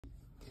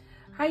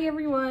Hi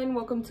everyone,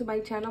 welcome to my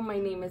channel. My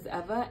name is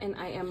Eva and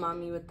I am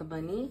Mommy with the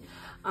Money.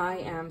 I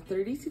am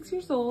 36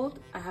 years old.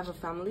 I have a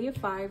family of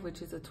 5,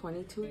 which is a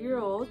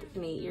 22-year-old,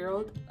 an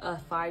 8-year-old, a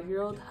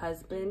 5-year-old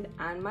husband,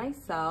 and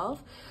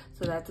myself.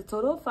 So that's a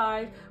total of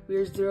 5. We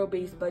are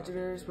zero-based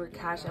budgeters, we're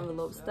cash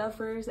envelope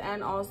stuffers,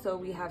 and also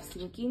we have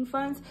sinking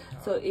funds.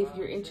 So if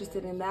you're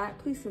interested in that,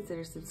 please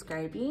consider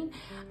subscribing.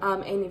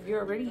 And if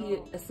you're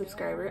already a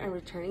subscriber and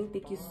returning,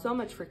 thank you so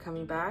much for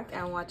coming back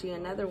and watching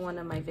another one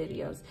of my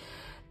videos.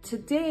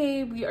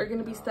 Today we are going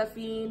to be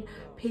stuffing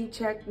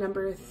paycheck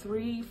number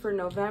 3 for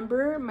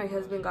November. My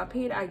husband got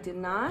paid, I did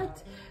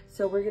not,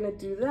 so we're gonna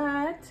do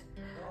that.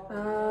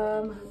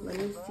 Let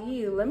me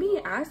see, let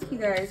me ask you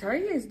guys, how are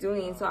you guys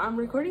doing? So I'm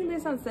recording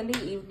this on Sunday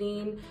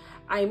evening.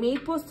 I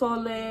made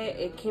pozole.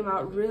 It came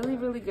out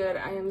really good.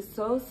 I am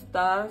so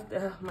stuffed.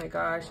 Oh my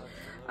gosh.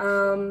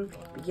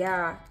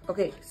 Yeah,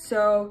 okay,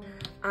 so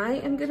I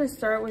am gonna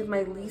start with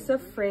my Lisa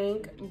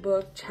Frank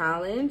book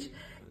challenge.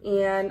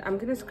 And I'm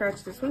gonna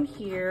scratch this one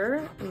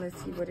here and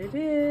let's see what it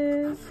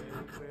is.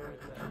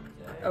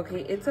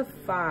 Okay, it's a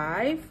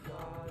 5.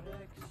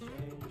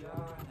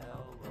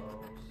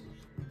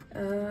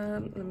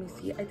 Let me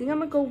see. I think I'm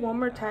gonna go one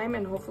more time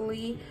and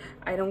hopefully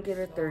I don't get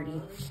a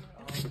 30.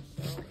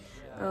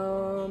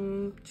 So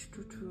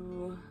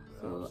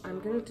I'm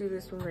gonna do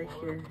this one right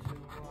here.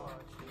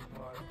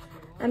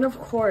 And of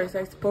course,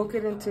 I spoke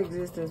it into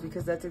existence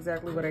because that's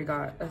exactly what I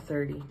got, a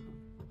 30.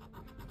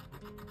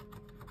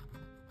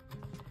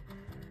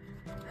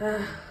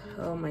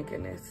 Oh my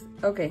goodness.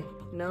 Okay,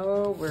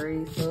 no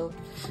worries. So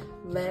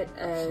let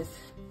us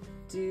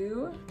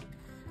do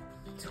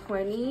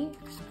 20,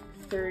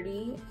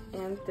 30,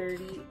 and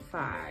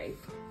 35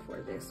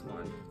 for this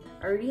one.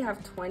 I already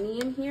have 20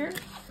 in here.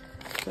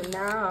 So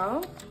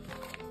now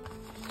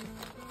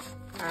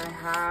I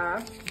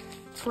have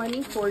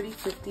 20, 40,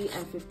 50,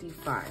 and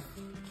 55.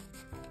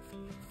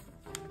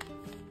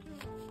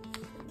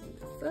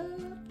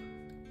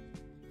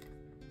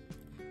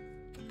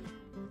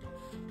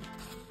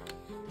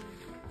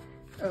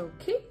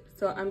 Okay,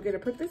 so I'm gonna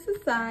put this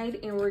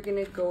aside and we're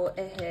gonna go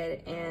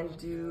ahead and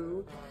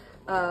do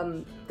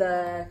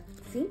the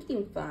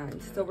sinking fund.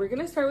 So we're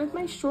gonna start with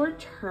my short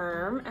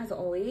term. As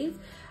always,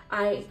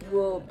 I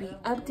will be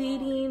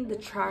updating the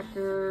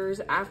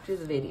trackers after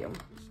the video.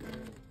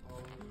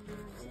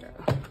 So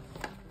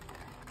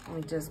let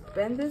me just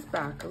bend this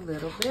back a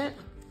little bit.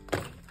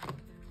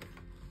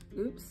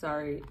 Oops,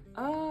 sorry.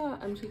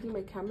 I'm shaking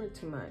my camera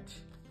too much.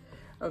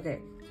 Okay.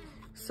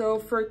 So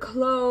for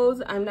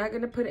clothes, I'm not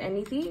gonna put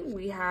anything.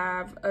 We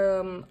have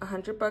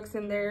 $100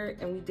 in there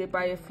and we did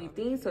buy a few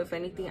things. So if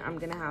anything, I'm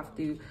gonna have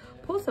to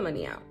pull some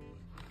money out.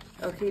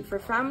 Okay, for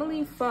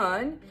family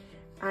fun,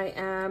 I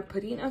am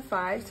putting a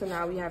 5. So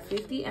now we have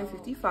 50 and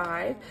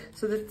 55.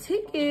 So the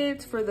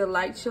tickets for the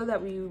light show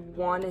that we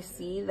wanna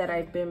see that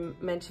I've been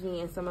mentioning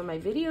in some of my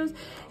videos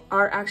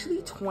are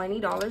actually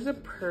 $20 a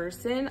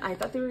person. I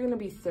thought they were gonna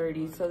be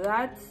 30, so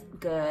that's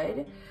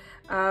good.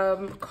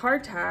 Car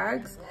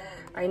tags.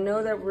 I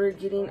know that we're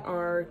getting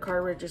our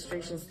car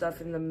registration stuff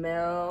in the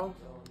mail,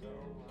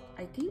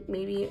 I think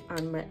maybe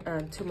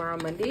on tomorrow,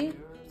 Monday.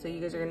 So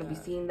you guys are gonna be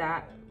seeing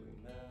that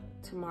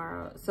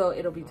tomorrow. So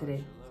it'll be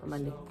today, so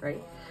Monday,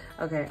 right?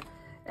 Okay,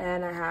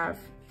 and I have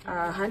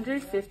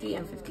 150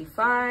 and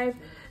 55.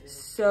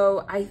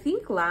 So I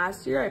think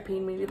last year I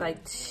paid maybe like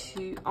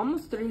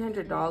almost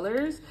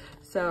 $300.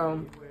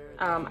 So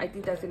I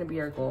think that's gonna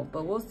be our goal,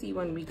 but we'll see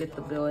when we get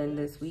the bill in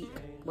this week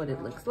what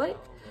it looks like.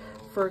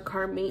 For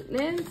car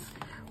maintenance,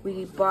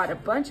 we bought a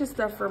bunch of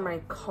stuff for my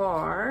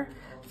car,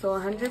 so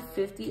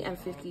 150 and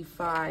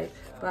 55.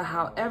 But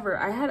however,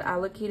 I had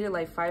allocated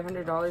like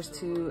 $500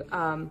 to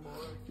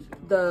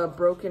the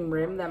broken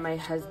rim that my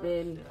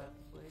husband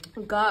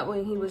got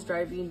when he was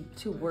driving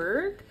to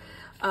work,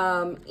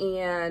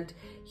 and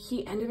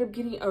he ended up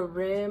getting a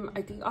rim,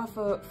 I think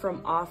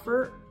from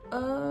offer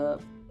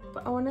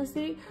I want to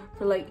say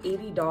for like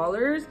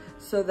 $80.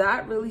 So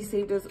that really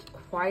saved us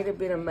quite a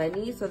bit of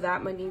money. So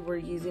that money we're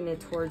using it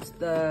towards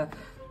the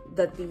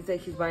things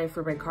that he's buying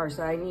for my car.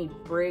 So I need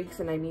brakes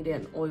and I needed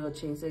an oil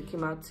change. So it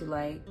came out to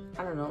like,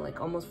 I don't know,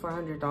 like almost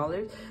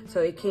 $400.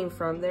 So it came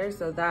from there.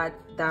 So that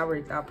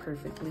worked out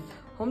perfectly.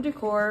 Home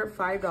decor,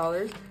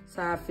 $5.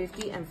 So I have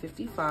 50 and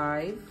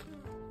 55.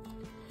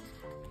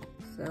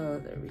 So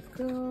there we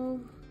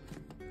go.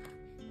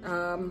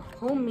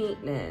 Home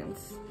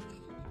maintenance.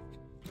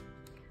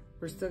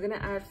 We're still gonna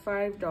add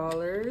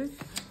 $5.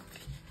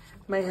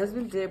 My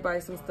husband did buy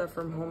some stuff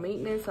from home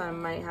maintenance, so I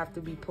might have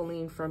to be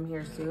pulling from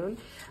here soon.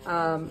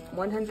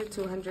 100,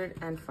 200,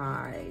 and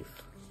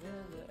 5.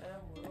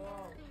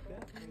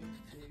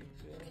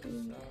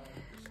 Okay.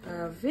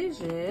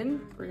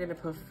 Vision, we're gonna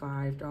put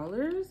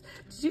 $5.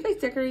 Did you guys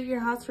decorate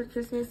your house for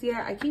Christmas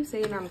yet? I keep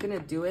saying I'm gonna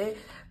do it,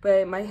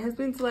 but my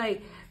husband's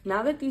like,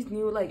 now that these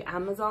new like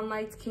Amazon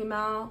lights came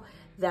out,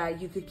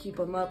 that you could keep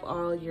them up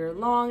all year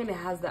long and it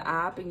has the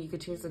app and you could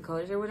change the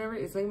colors or whatever.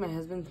 It's like my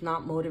husband's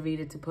not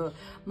motivated to put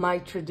my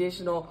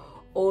traditional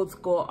old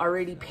school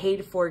already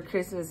paid for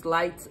Christmas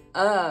lights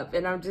up,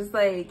 and I'm just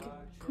like,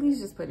 please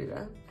just put it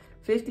up.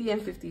 50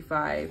 and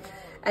 55.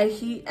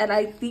 And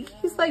I think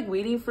he's like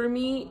waiting for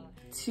me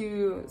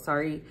to,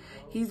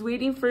 he's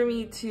waiting for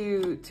me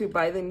to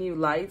buy the new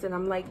lights. And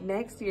I'm like,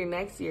 next year,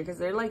 because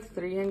they're like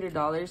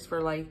 $300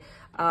 for like,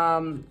 I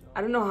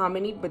don't know how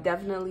many, but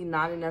definitely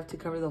not enough to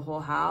cover the whole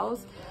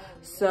house.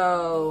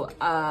 So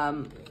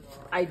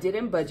I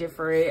didn't budget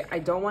for it. I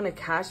don't want to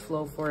cash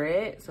flow for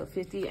it. So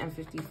 50 and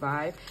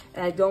 55.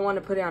 And I don't want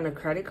to put it on a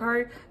credit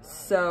card.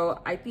 So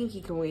I think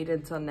he can wait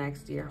until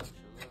next year.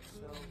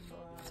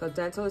 So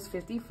dental is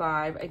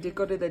 55. I did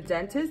go to the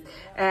dentist,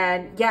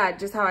 and yeah,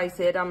 just how I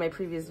said on my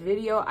previous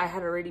video, I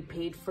had already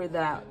paid for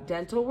that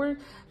dental work,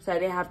 so I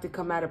didn't have to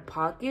come out of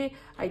pocket.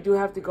 I do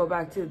have to go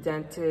back to the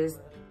dentist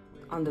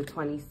on the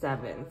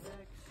 27th.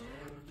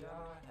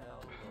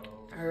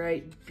 All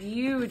right,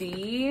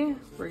 beauty,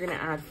 we're gonna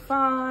add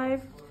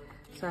 5.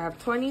 So I have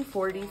 20,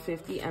 40,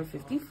 50, and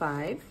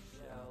 55.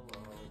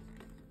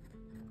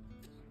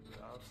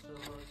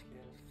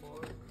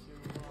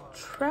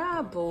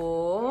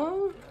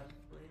 Travel,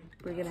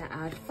 we're gonna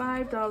add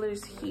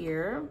 $5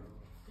 here.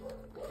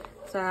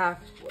 So I have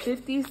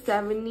 50,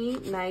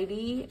 70,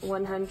 90,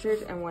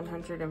 100, and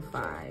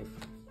 105.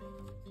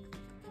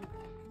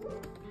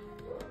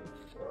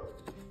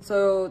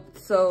 So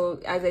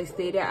as I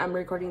stated, I'm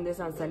recording this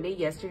on Sunday.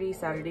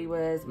 Saturday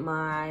was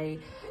my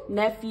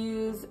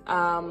nephew's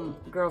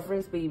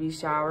girlfriend's baby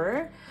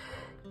shower.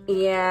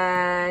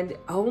 And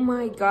oh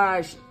my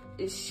gosh,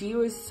 she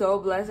was so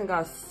blessed and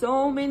got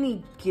so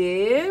many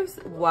gifts.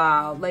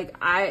 Wow, like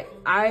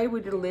I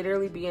would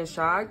literally be in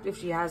shock if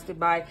she has to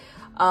buy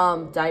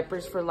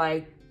diapers for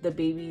like the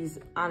baby's,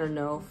 I don't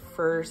know,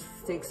 first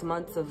 6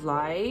 months of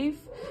life.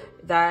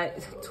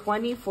 That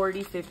 20,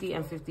 40, 50,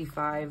 and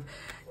 55,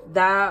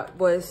 that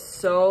was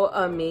so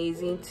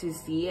amazing to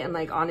see. And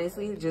like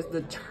honestly, just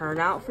the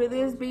turnout for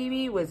this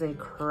baby was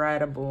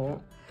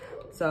incredible.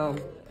 So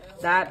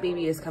that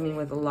baby is coming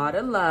with a lot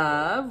of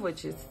love,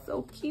 which is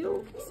so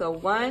cute. So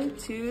 1,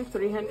 2,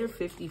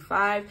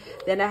 355.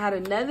 Then I had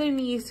another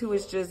niece who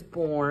was just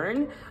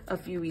born a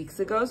few weeks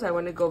ago. So I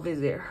went to go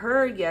visit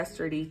her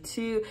yesterday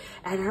too.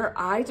 And her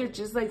eyes are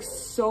just like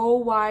so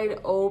wide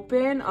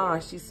open. Oh,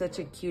 she's such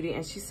a cutie.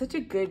 And she's such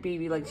a good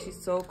baby. Like she's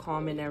so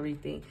calm and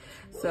everything.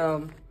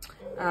 So,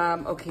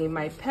 okay,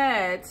 my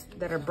pets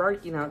that are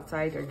barking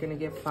outside are gonna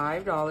get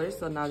 $5.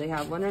 So now they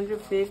have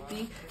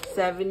 150,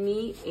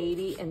 70,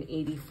 80, and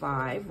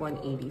 85.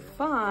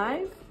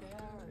 185.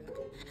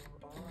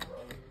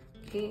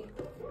 Okay.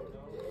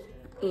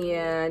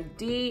 And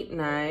date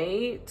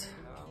night,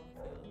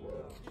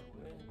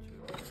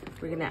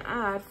 we're gonna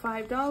add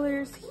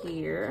 $5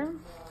 here.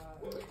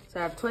 So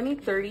I have 20,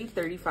 30,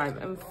 35,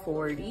 and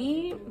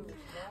 40.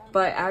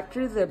 But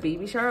after the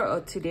baby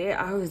shower today,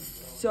 I was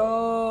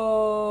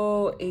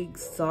so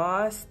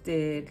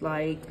exhausted.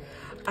 Like,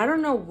 I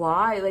don't know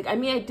why. Like, I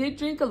mean, I did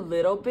drink a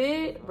little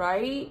bit,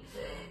 right?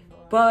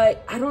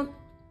 But I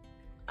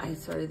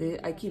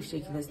keep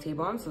shaking this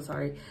table. I'm so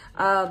sorry.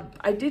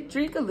 I did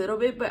drink a little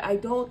bit, but I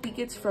don't think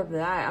it's from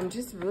that. I'm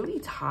just really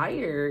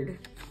tired.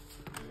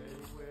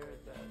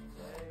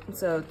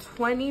 So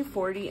 20,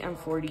 40, and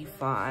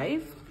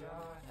 45.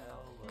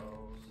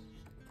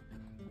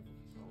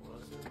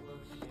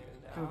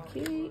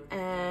 Okay,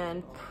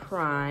 and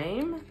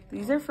Prime.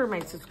 These are for my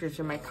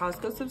subscription, my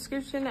Costco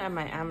subscription and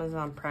my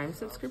Amazon Prime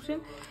subscription.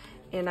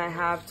 And I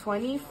have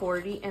 20,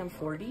 40, and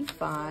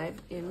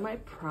 45 in my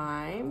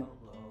Prime.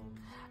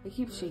 I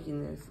keep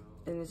shaking this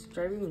and it's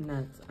driving me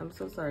nuts. I'm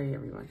so sorry,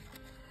 everyone.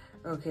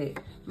 Okay,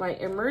 my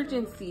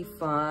emergency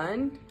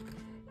fund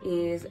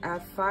is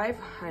at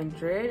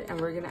 500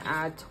 and we're gonna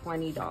add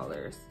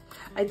 $20.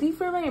 I think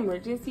for my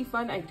emergency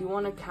fund, I do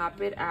want to cap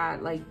it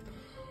at like,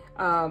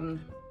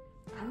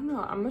 I don't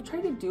know, I'm gonna try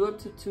to do up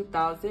to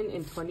 2,000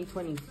 in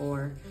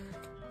 2024.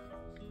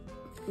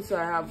 So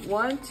I have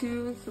 1,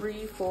 2,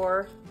 3,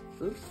 4,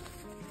 oops.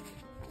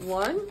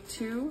 1,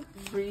 2,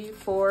 3,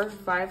 4,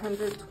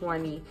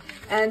 520.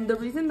 And the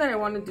reason that I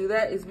want to do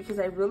that is because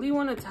I really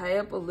want to tie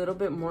up a little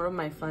bit more of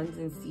my funds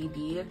in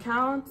CD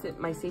accounts,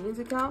 my savings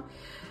account.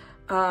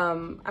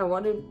 I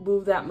want to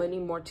move that money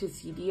more to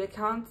CD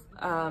accounts,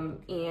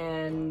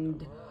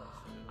 and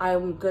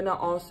I'm gonna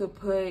also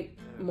put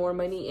more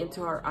money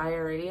into our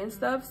IRA and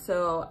stuff.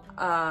 So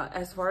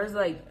as far as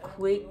like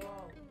quick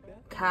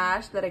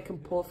cash that I can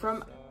pull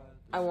from,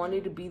 I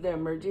wanted to be the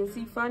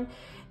emergency fund.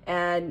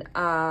 And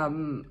I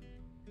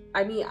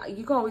mean,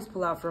 you can always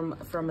pull out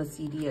from a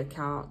CD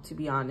account, to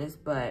be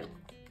honest, but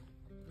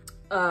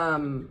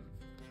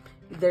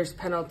there's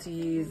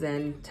penalties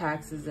and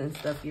taxes and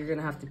stuff you're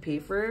gonna have to pay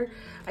for.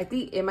 I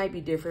think it might be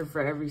different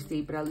for every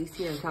state, but at least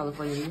here in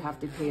California, you have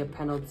to pay a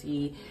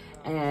penalty,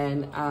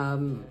 and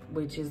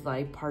which is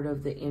like part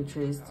of the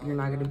interest you're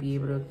not gonna be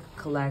able to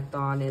collect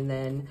on. And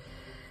then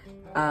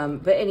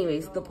but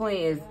anyways, the point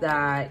is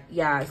that,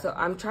 yeah, so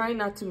I'm trying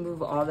not to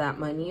move all that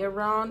money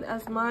around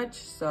as much.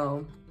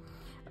 So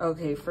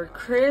okay, for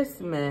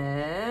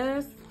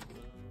Christmas,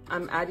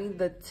 I'm adding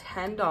the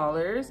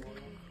 $10,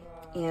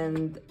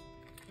 and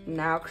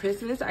Now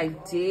Christmas, I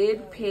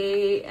did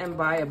pay and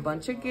buy a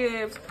bunch of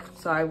gifts.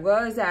 So I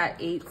was at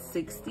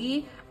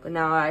 $860, but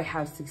now I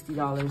have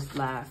 $60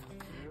 left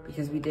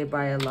because we did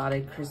buy a lot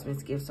of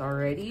Christmas gifts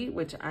already,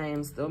 which I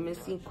am still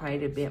missing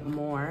quite a bit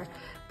more.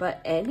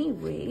 But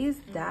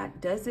anyways,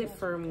 that does it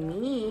for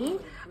me.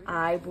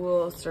 I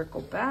will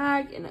circle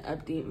back and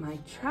update my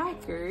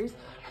trackers,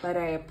 but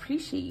I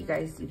appreciate you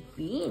guys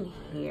being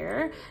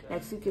here.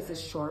 Next week is a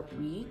short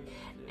week,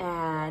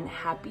 and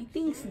happy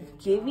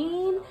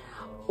Thanksgiving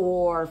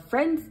or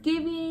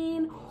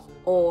Friendsgiving,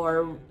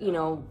 or, you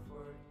know,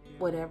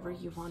 whatever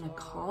you want to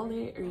call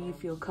it or you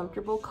feel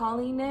comfortable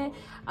calling it.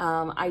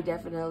 I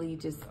definitely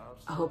just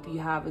hope you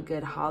have a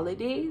good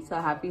holiday. So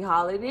happy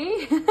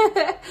holiday.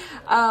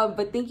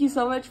 But thank you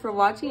so much for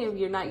watching. If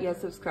you're not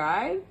yet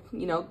subscribed,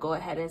 you know, go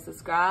ahead and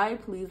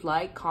subscribe. Please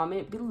like,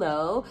 comment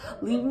below,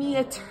 leave me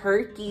a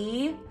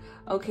turkey,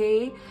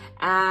 okay?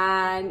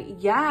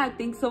 And yeah,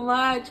 thanks so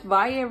much.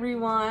 Bye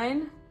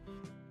everyone.